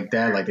play like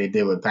that, like they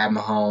did with Pat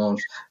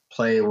Mahomes,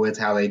 play with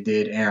how they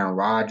did Aaron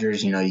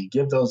Rodgers. You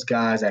give those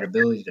guys that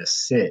ability to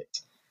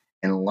sit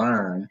and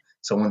learn.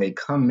 So when they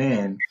come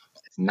in,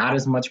 it's not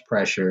as much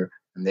pressure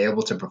and they're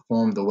able to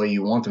perform the way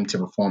you want them to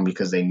perform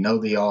because they know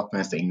the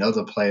offense, they know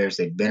the players,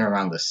 they've been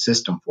around the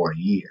system for a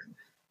year.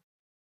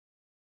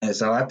 And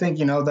so I think,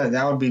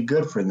 that would be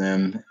good for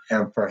them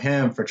and for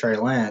him, for Trey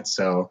Lance.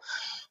 So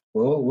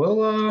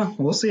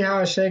we'll see how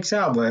it shakes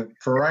out. But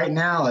for right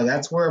now,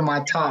 that's where my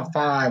top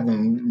 5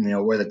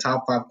 and, where the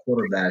top 5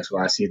 quarterbacks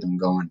where I see them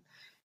going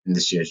in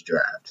this year's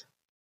draft.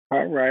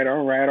 All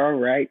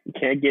right.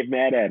 Can't get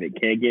mad at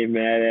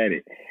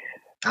it.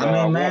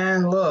 I mean,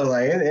 man, look,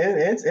 like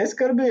it's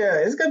gonna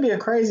be a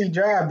crazy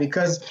draft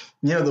because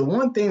the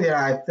one thing that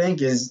I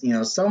think is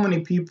so many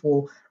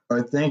people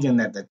are thinking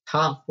that the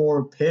top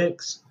four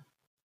picks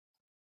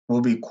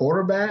will be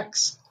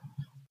quarterbacks,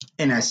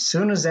 and as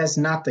soon as that's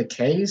not the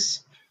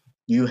case,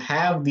 you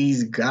have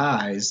these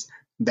guys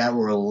that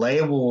were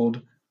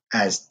labeled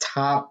as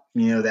top,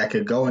 that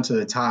could go into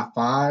the top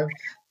five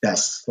that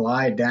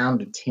slide down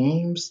to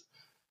teams,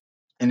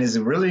 and is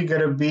really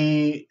going to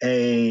be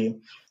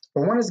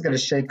for one, it's going to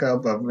shake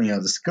up of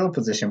the skill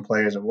position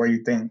players of where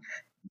you think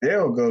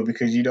they'll go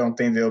because you don't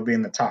think they'll be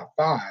in the top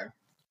five.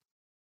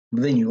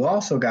 But then you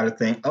also got to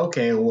think,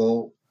 okay,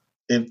 well,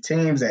 if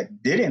teams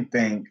that didn't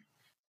think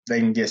they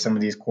can get some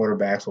of these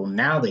quarterbacks, well,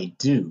 now they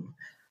do.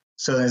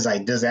 So it's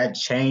like, does that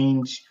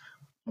change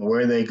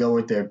where they go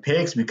with their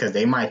picks? Because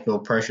they might feel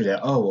pressure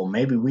that, oh, well,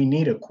 maybe we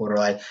need a quarter,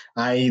 like,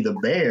 i.e. the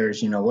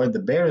Bears, where the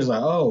Bears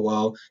like, oh,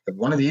 well, if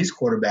one of these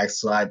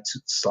quarterbacks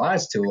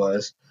slides to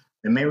us,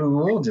 then maybe we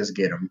will just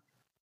get them.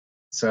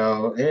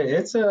 So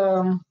it's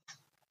good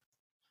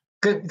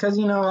because,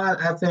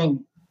 I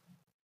think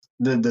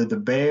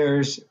the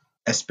Bears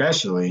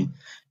especially,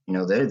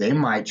 they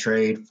might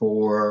trade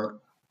for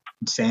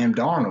Sam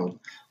Darnold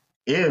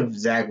if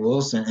Zach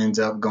Wilson ends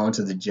up going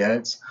to the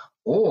Jets.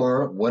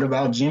 Or what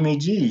about Jimmy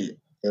G?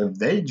 If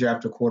they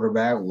draft a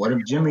quarterback, what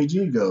if Jimmy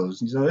G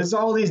goes? So it's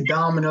all these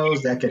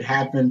dominoes that could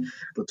happen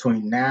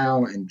between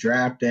now and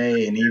draft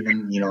day and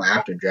even,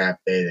 after draft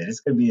day. That it's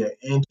going to be an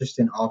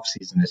interesting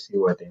offseason to see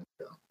where things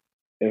go.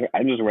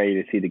 I'm just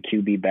ready to see the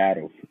QB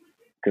battles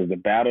because the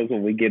battles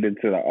when we get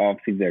into the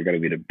offseason are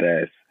going to be the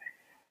best.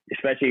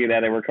 Especially now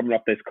that we're coming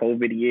off this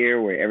COVID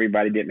year where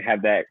everybody didn't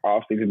have that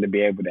offseason to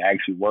be able to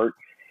actually work.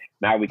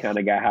 Now we kind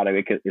of got how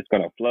it's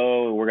going to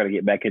flow, and we're going to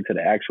get back into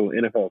the actual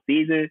NFL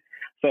season.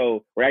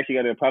 So we're actually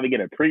going to probably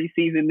get a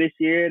preseason this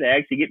year to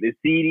actually get to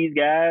see these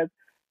guys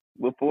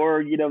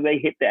before they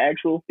hit the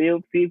actual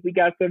field. See if we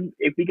got some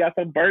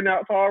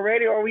burnouts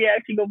already, or we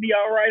actually gonna be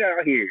all right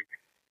out here.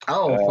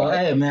 Oh,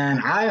 hey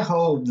man, I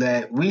hope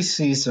that we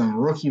see some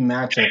rookie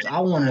matchups.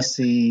 I want to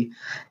see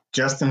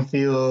Justin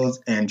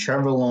Fields and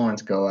Trevor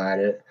Lawrence go at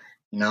it.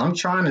 I'm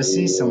trying to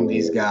see some of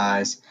these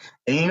guys.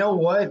 And you know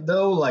what,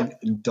 though? Like,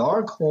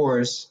 dark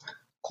horse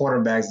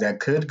quarterbacks that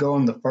could go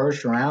in the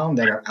first round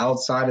that are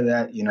outside of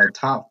that,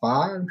 top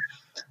five.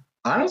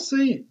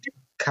 Honestly,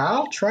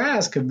 Kyle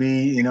Trask could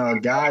be, a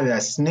guy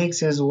that sneaks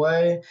his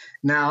way.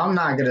 Now, I'm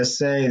not going to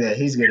say that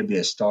he's going to be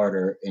a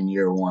starter in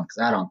year one because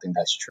I don't think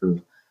that's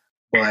true.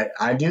 But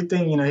I do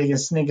think, he can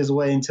sneak his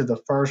way into the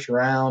first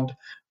round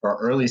or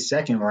early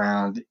second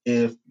round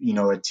if,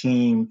 a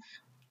team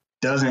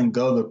doesn't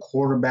go the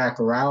quarterback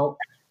route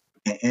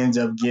and ends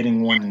up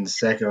getting one in the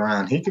second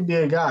round. He could be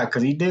a guy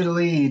because he did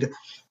lead,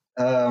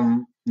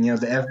 the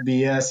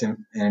FBS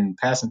and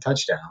passing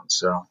touchdowns.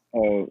 So,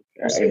 am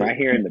I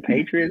hearing the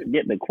Patriots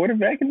getting the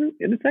quarterback in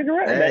the second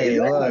round? Hey,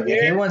 look,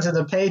 if he went to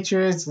the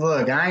Patriots,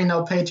 look, I ain't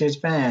no Patriots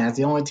fan. That's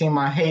the only team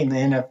I hate in the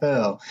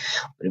NFL.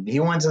 But if he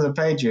went to the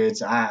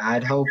Patriots,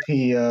 I'd hope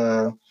he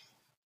does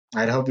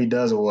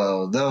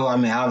well. Though, I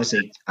mean,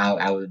 obviously,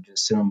 I would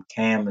assume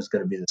Cam is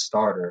going to be the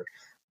starter.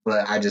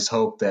 But I just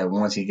hope that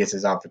once he gets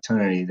his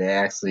opportunity, they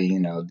actually,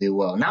 do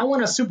well. Not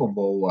win a Super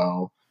Bowl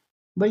well,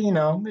 but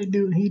they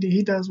do.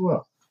 He does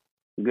well.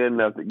 Good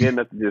enough to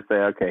just say,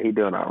 okay, he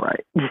doing all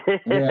right.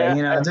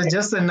 Yeah,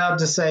 just enough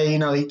to say, he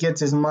gets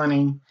his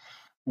money.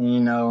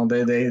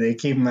 They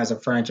keep him as a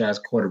franchise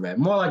quarterback,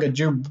 more like a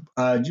Drew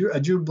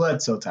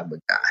Bledsoe type of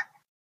guy.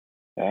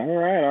 All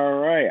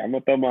right. I'm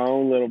gonna throw my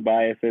own little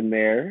bias in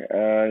there.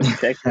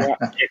 Check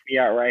me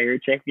out right here.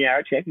 Check me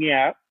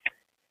out.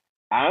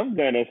 I'm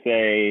gonna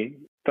say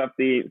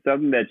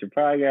something that you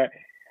probably got.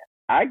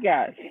 I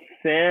got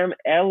Sam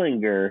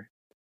Ehlinger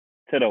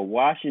to the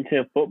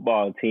Washington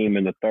football team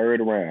in the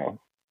third round.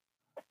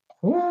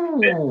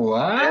 Ooh,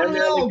 I don't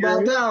know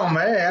about that one,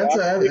 man.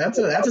 That's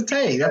a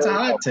take. That's a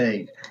hot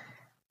take.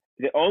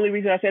 The only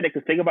reason I said it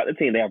because think about the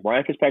team. They have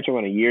Ryan Fitzpatrick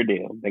on a year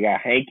deal. They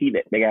got Heineke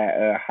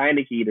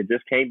that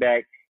just came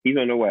back. He's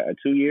on a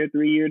 2-year,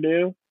 3-year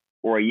deal,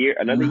 or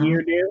another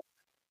year deal.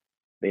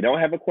 They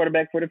don't have a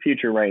quarterback for the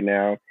future right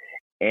now.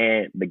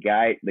 And the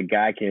guy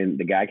can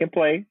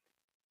play.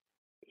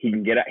 He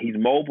can get out. He's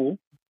mobile.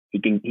 He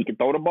can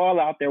throw the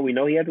ball out there. We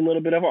know he has a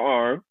little bit of an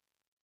arm.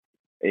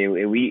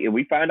 If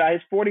we find out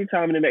his 40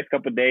 time in the next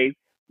couple of days,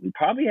 we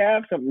probably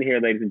have something here,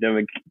 ladies and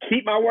gentlemen.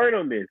 Keep my word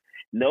on this.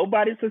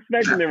 Nobody's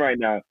suspecting him right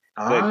now.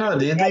 I don't know.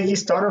 Do you think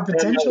he's starter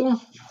potential?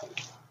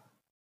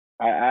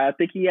 I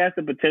think he has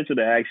the potential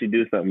to actually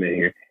do something in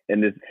here.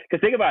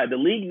 Because think about it, the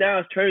league now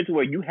is turning to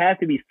where you have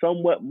to be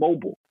somewhat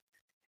mobile.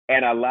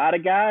 And a lot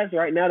of guys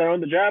right now that are on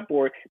the draft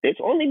board, it's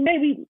only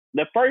maybe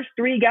the first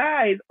 3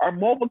 guys are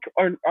mobile,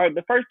 or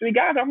the first 3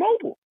 guys are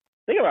mobile.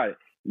 Think about it.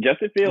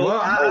 Justin Fields.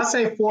 Well, I'll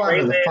say 4 out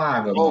of the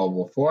 5 are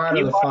mobile. 4 out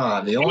of the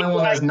 5. The only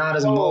one that's not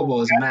as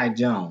mobile is Mac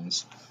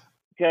Jones.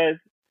 Because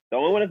the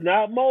only one that's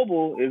not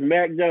mobile is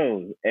Mac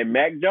Jones. And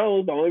Mac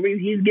Jones, the only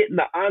reason he's getting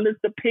the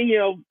honest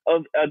opinion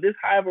of this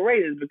high of a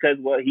rate is because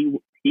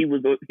he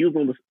was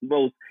on the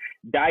most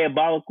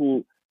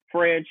diabolical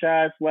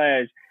franchise /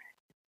 what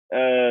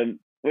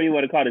do you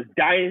want to call this,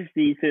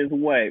 dynasty since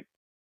what?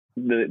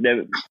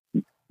 The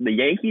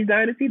Yankees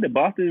dynasty, the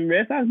Boston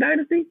Red Sox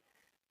dynasty.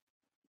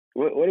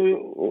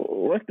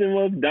 What's the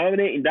most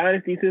dominating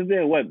dynasty since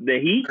then? What, the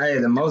Heat? Hey,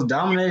 the most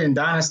dominating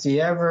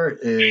dynasty ever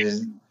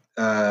is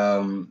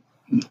UConn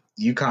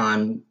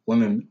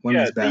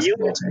women's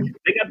basketball team.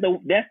 They got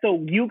that's the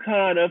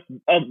UConn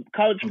of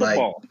college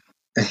football.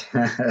 They're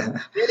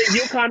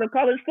the UConn of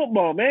college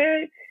football,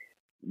 man.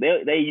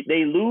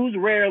 They lose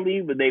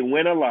rarely, but they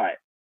win a lot.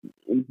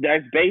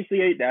 That's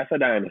basically that's a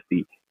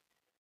dynasty.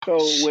 So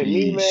with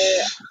me,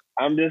 man,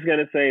 I'm just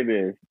gonna say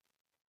this: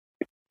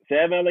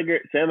 Sam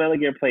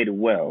Ehlinger played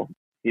well.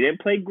 He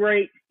didn't play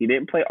great. He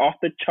didn't play off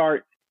the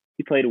charts.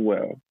 He played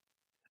well.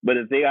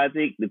 But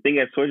the thing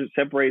that sort of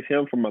separates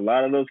him from a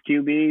lot of those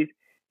QBs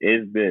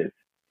is this: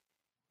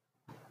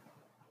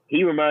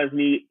 he reminds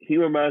me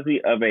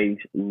of a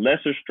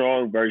lesser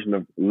strong version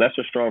of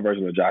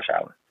Josh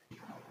Allen.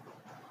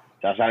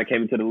 Josh Allen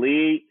came into the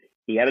league.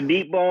 He had a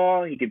deep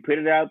ball. He could put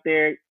it out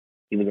there.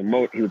 He was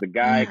a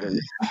guy who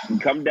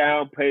could come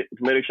down,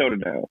 let his shoulder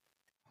down.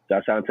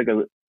 Josh Allen took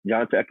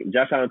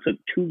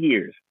 2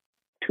 years.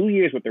 2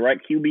 years with the right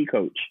QB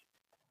coach.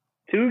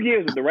 2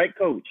 years with the right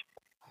coach.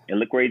 And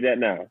look where he's at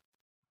now.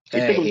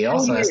 He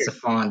also has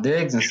Stephon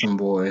Diggs and some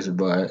boys,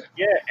 but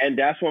yeah, and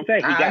that's what I'm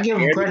saying. I give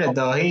him credit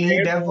though.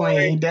 He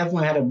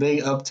definitely had a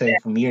big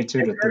uptake from year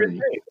 2 to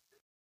 3.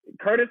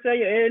 Curtis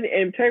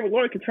and Terry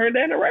McLaurin can turn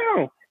that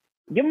around.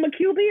 Give him a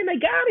QB and they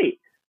got it.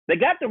 They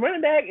got the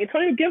running back.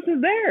 Antonio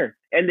Gibson's there,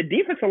 and the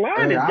defensive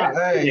line is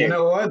there. You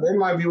know what? They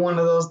might be one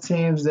of those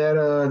teams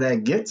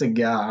that gets a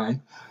guy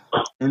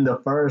in the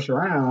first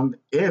round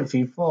if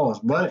he falls,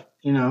 but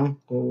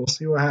we'll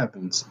see what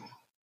happens.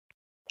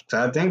 So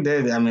I think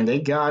they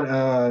got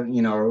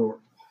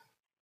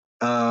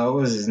what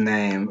was his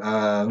name?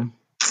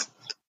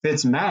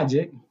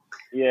 Fitzmagic.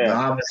 Yeah. But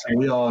obviously,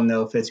 we all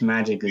know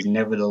Fitzmagic is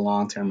never the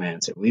long-term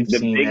answer. We've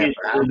seen that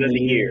for how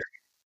many years?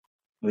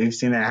 We've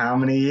seen that how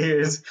many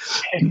years?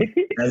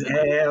 As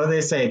they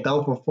say,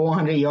 throw for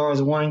 400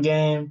 yards one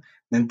game,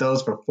 then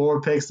throws for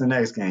 4 picks the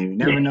next game. You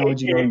never know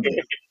what you're going to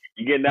get.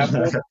 You're getting that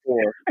 4 for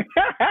 4.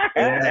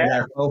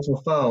 That 4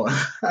 for 4.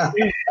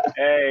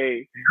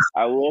 Hey,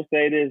 I will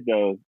say this,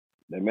 though.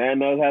 The man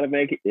knows how to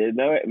make it.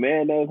 The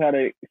man knows how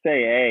to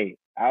say, hey,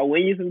 I'll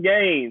win you some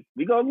games.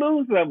 We going to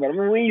lose some, but I'm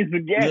going to win you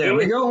some games. Yeah,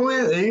 we going to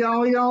win. We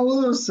going to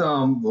lose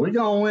some, but we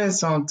going to win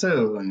some,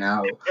 too.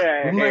 Now,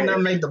 we might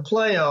not make the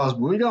playoffs,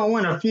 but we going to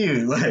win a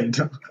few. Hey,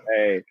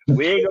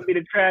 we ain't going to be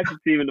the trashy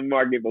team in the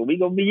market, but we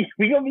going to be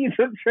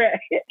some trash.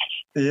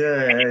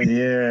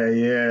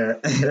 Yeah.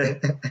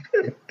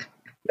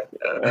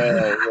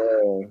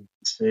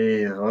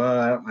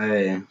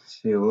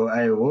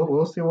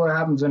 We'll see what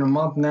happens in a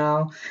month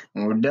now,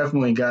 and we're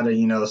definitely got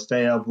to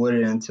stay up with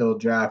it until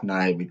draft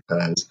night,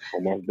 because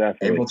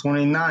April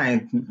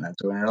 29th,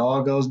 that's when it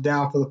all goes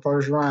down for the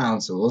first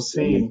round. So we'll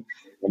see.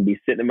 I'll be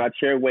sitting in my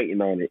chair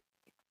waiting on it.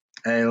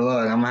 Hey,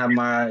 look, I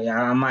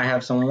might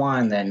have some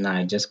wine that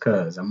night, just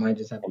cause I might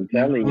just have. I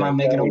might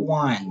make it a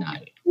wine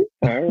night.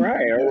 All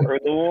right, or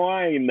the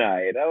wine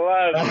night. I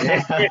love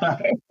it.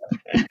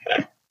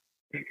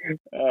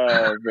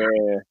 Oh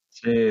man.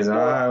 Jeez,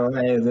 all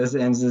right. Hey, this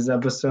ends this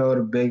episode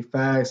of Big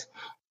Facts.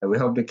 We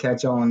hope to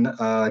catch us on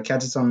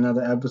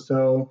another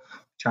episode.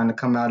 Trying to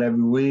come out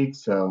every week.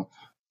 So,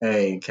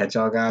 hey, catch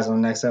y'all guys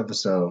on the next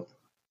episode.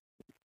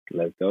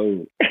 Let's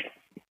go.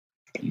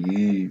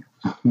 Yeah.